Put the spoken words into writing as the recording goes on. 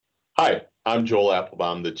Hi, I'm Joel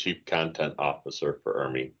Applebaum, the Chief Content Officer for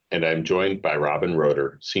ERMI, and I'm joined by Robin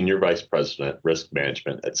Roeder, Senior Vice President, Risk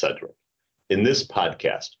Management at Sedgwick. In this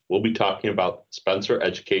podcast, we'll be talking about Spencer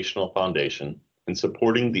Educational Foundation and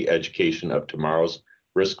supporting the education of tomorrow's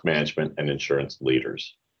risk management and insurance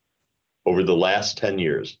leaders. Over the last 10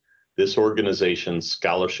 years, this organization's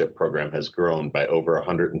scholarship program has grown by over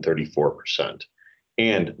 134%,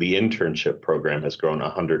 and the internship program has grown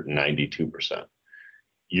 192%.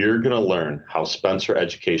 You're going to learn how Spencer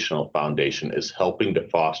Educational Foundation is helping to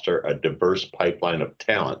foster a diverse pipeline of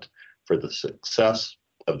talent for the success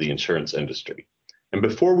of the insurance industry. And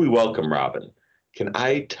before we welcome Robin, can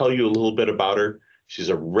I tell you a little bit about her? She's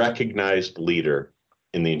a recognized leader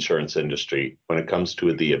in the insurance industry when it comes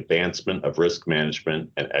to the advancement of risk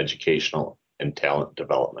management and educational and talent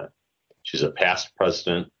development. She's a past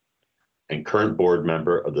president and current board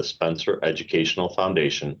member of the Spencer Educational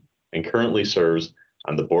Foundation and currently serves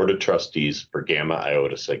on the board of trustees for Gamma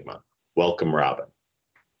Iota Sigma. Welcome, Robin.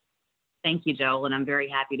 Thank you, Joel, and I'm very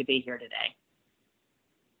happy to be here today.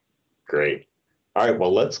 Great. All right,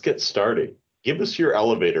 well, let's get started. Give us your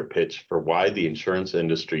elevator pitch for why the insurance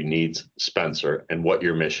industry needs Spencer and what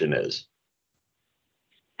your mission is.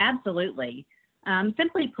 Absolutely.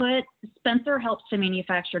 Simply put, Spencer helps to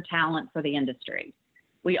manufacture talent for the industry.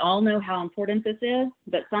 We all know how important this is,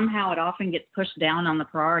 but somehow it often gets pushed down on the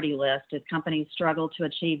priority list as companies struggle to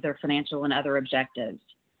achieve their financial and other objectives.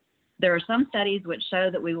 There are some studies which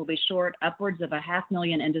show that we will be short upwards of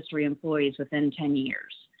 500,000 industry employees within 10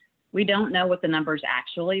 years. We don't know what the numbers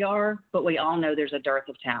actually are, but we all know there's a dearth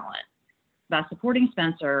of talent. By supporting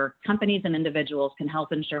Spencer, companies and individuals can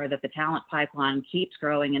help ensure that the talent pipeline keeps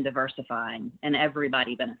growing and diversifying, and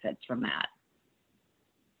everybody benefits from that.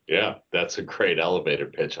 Yeah, that's a great elevator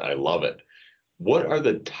pitch. I love it. What are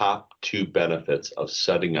the top two benefits of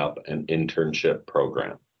setting up an internship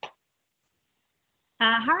program?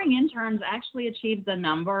 Hiring interns actually achieves a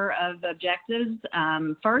number of objectives.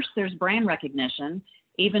 First, there's brand recognition.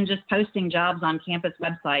 Even just posting jobs on campus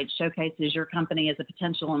websites showcases your company as a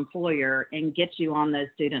potential employer and gets you on those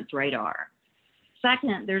students' radar.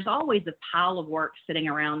 Second, there's always a pile of work sitting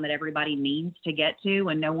around that everybody needs to get to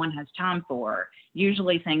and no one has time for,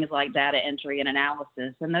 usually things like data entry and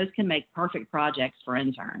analysis, and those can make perfect projects for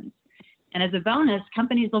interns. And as a bonus,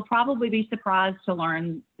 companies will probably be surprised to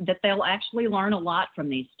learn that they'll actually learn a lot from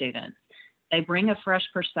these students. They bring a fresh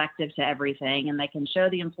perspective to everything, and they can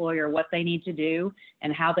show the employer what they need to do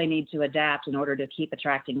and how they need to adapt in order to keep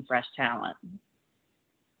attracting fresh talent.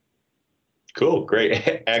 Cool,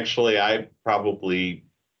 great. Actually, I probably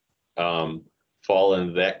fall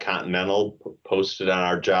into that Continental, posted on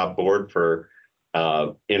our job board for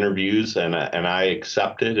interviews, and I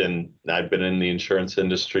accepted, and I've been in the insurance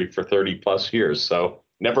industry for 30 plus years, so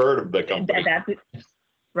never heard of the company.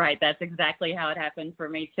 Right, that's exactly how it happened for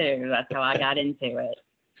me too. That's how I got into it.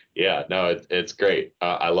 Yeah, no, it's great.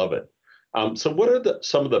 I love it. So what are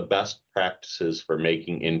some of the best practices for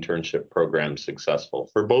making internship programs successful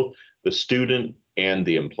for both the student and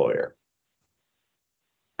the employer?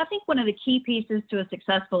 I think one of the key pieces to a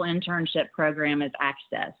successful internship program is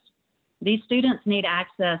access. These students need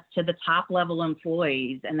access to the top level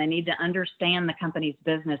employees, and they need to understand the company's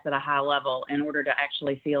business at a high level in order to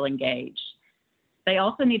actually feel engaged. They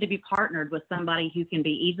also need to be partnered with somebody who can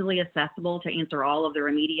be easily accessible to answer all of their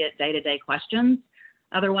immediate day-to-day questions.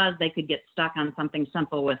 Otherwise, they could get stuck on something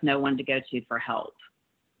simple with no one to go to for help.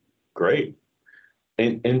 Great.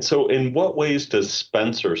 And so in what ways does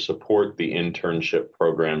Spencer support the internship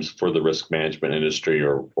programs for the risk management industry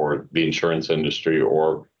or the insurance industry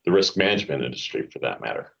or the risk management industry for that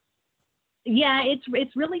matter? Yeah,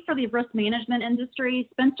 it's really for the risk management industry.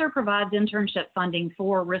 Spencer provides internship funding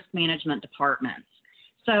for risk management departments.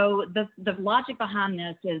 So the logic behind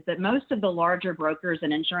this is that most of the larger brokers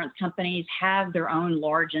and insurance companies have their own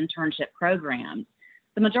large internship programs.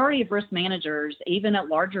 The majority of risk managers, even at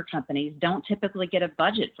larger companies, don't typically get a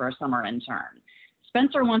budget for a summer intern.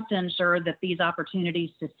 Spencer wants to ensure that these opportunities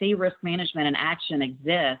to see risk management in action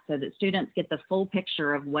exist so that students get the full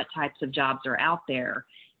picture of what types of jobs are out there.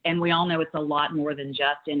 And we all know it's a lot more than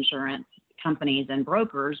just insurance companies and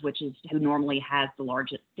brokers, which is who normally has the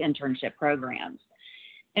largest internship programs.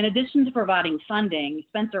 In addition to providing funding,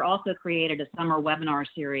 Spencer also created a summer webinar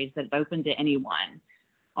series that's open to anyone.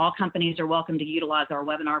 All companies are welcome to utilize our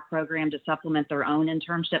webinar program to supplement their own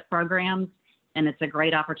internship programs, and it's a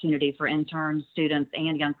great opportunity for interns, students,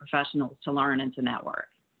 and young professionals to learn and to network.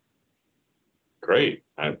 Great.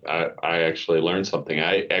 I actually learned something.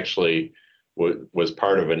 I actually was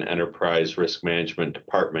part of an enterprise risk management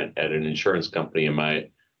department at an insurance company in my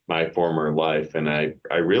my former life. And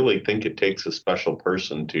I really think it takes a special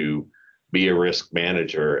person to be a risk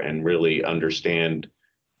manager and really understand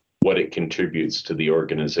what it contributes to the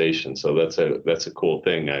organization. So that's a cool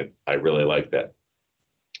thing. I really like that.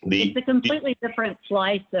 It's a completely different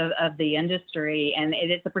slice of the industry, and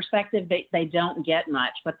it is a perspective that they don't get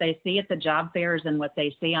much. What they see at the job fairs and what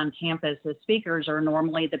they see on campus as speakers are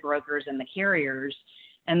normally the brokers and the carriers,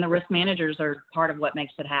 and the risk managers are part of what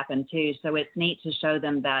makes it happen too. So it's neat to show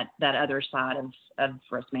them that other side of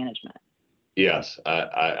risk management. Yes,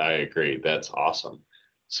 I agree. That's awesome.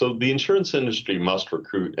 So the insurance industry must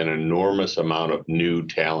recruit an enormous amount of new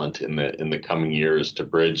talent in the coming years to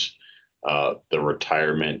bridge the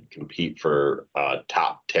retirement, compete for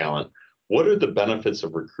top talent. What are the benefits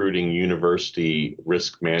of recruiting university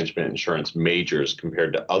risk management insurance majors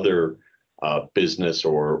compared to other business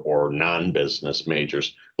or non-business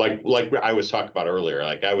majors? Like I was talking about earlier,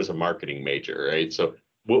 like I was a marketing major, right? So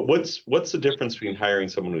what's the difference between hiring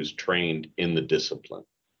someone who's trained in the discipline?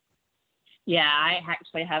 Yeah, I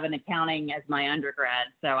actually have an accounting as my undergrad,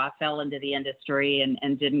 so I fell into the industry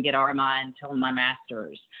and didn't get RMI until my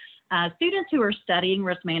master's. Students who are studying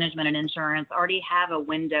risk management and insurance already have a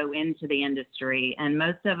window into the industry, and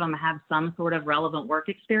most of them have some sort of relevant work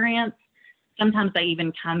experience. Sometimes they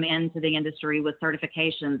even come into the industry with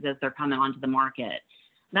certifications as they're coming onto the market.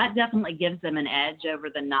 That definitely gives them an edge over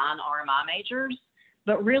the non-RMI majors,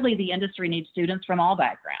 but really the industry needs students from all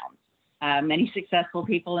backgrounds. Many successful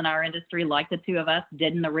people in our industry, like the two of us,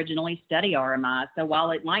 didn't originally study RMI. So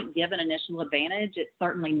while it might give an initial advantage, it's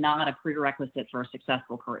certainly not a prerequisite for a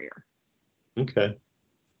successful career. Okay.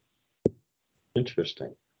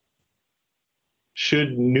 Interesting.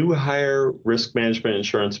 Should new hire risk management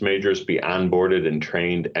insurance majors be onboarded and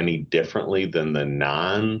trained any differently than the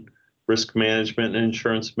non-risk management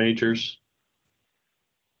insurance majors?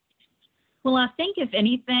 Well, I think if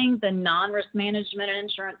anything, the non-risk management and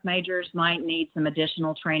insurance majors might need some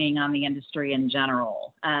additional training on the industry in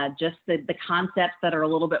general. Just the concepts that are a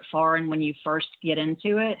little bit foreign when you first get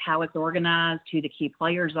into it, how it's organized, who the key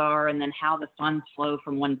players are, and then how the funds flow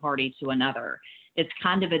from one party to another. It's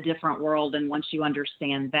kind of a different world, and once you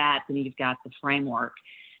understand that, then you've got the framework.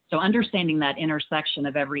 So understanding that intersection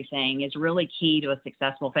of everything is really key to a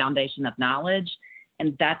successful foundation of knowledge.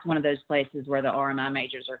 And that's one of those places where the RMI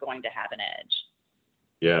majors are going to have an edge.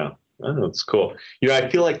 Yeah, oh, that's cool. I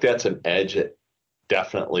feel like that's an edge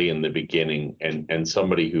definitely in the beginning, and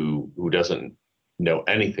somebody who doesn't know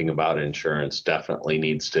anything about insurance definitely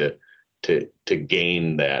needs to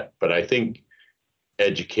gain that. But I think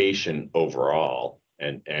education overall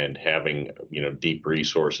and having deep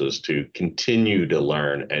resources to continue to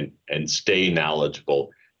learn and stay knowledgeable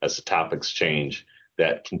as the topics change,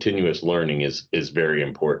 that continuous learning is very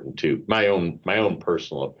important too. My own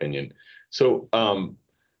personal opinion. So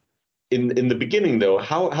in the beginning though,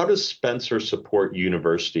 how does Spencer support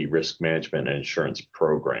university risk management and insurance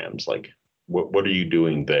programs? Like what are you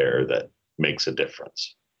doing there that makes a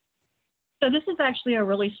difference? So this is actually a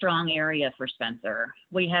really strong area for Spencer.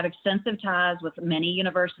 We have extensive ties with many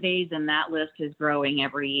universities, and that list is growing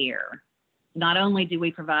every year. Not only do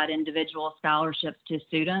we provide individual scholarships to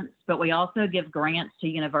students, but we also give grants to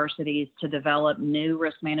universities to develop new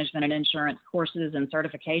risk management and insurance courses and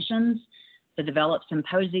certifications, to develop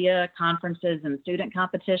symposia, conferences, and student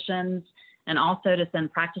competitions, and also to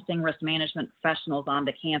send practicing risk management professionals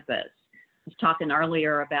onto campus. I was talking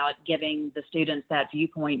earlier about giving the students that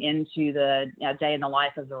viewpoint into the day in the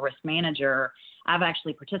life of the risk manager. I've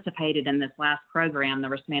actually participated in this last program, the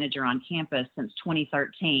Risk Manager on Campus, since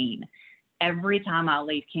 2013. Every time I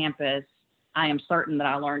leave campus, I am certain that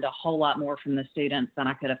I learned a whole lot more from the students than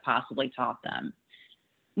I could have possibly taught them.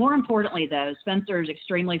 More importantly, though, Spencer is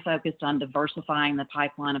extremely focused on diversifying the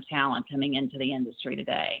pipeline of talent coming into the industry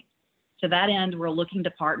today. To that end, we're looking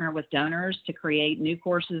to partner with donors to create new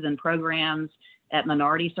courses and programs at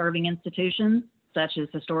minority-serving institutions, such as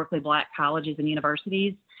historically Black colleges and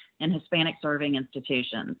universities, and Hispanic-serving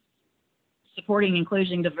institutions. Supporting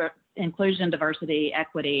inclusion, diversity,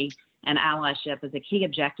 equity, and allyship is a key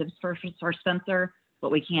objective for Spencer,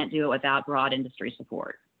 but we can't do it without broad industry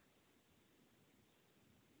support.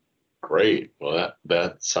 Great. Well,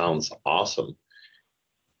 that sounds awesome.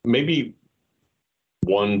 Maybe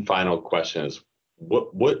one final question is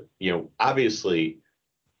what obviously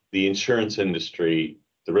the insurance industry,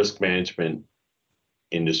 the risk management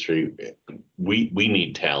industry, we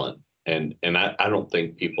need talent. And I don't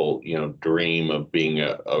think people, dream of being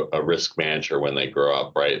a risk manager when they grow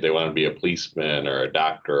up, right? They want to be a policeman or a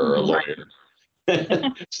doctor or a lawyer.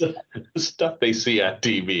 So, stuff they see on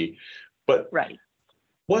TV. But right.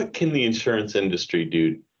 What can the insurance industry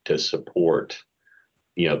do to support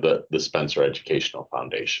the Spencer Educational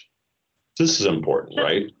Foundation. This is important,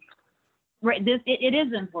 right? Right. It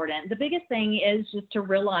is important. The biggest thing is just to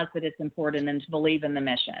realize that it's important and to believe in the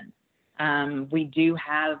mission. We do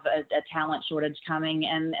have a talent shortage coming,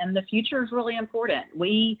 and the future is really important.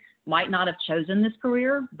 We might not have chosen this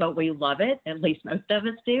career, but we love it. At least most of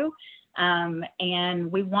us do.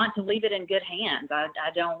 And we want to leave it in good hands. I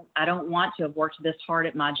don't want to have worked this hard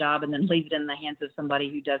at my job and then leave it in the hands of somebody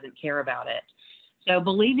who doesn't care about it. So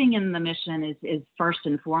believing in the mission is first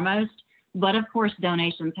and foremost. But of course,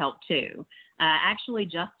 donations help too. Actually,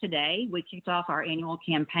 just today, we kicked off our annual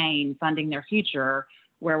campaign, Funding Their Future,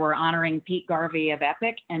 where we're honoring Pete Garvey of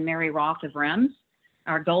EPIC and Mary Roth of RIMS.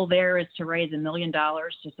 Our goal there is to raise $1 million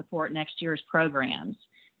to support next year's programs.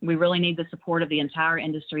 We really need the support of the entire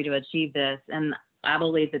industry to achieve this, and I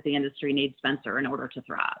believe that the industry needs Spencer in order to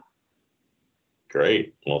thrive.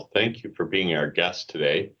 Great. Well, thank you for being our guest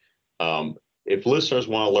today. If listeners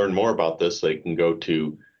want to learn more about this, they can go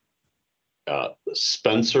to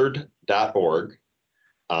spencered.org,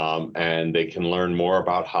 and they can learn more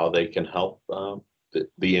about how they can help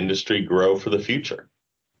the industry grow for the future.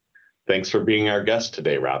 Thanks for being our guest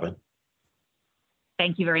today, Robin.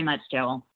 Thank you very much, Joel.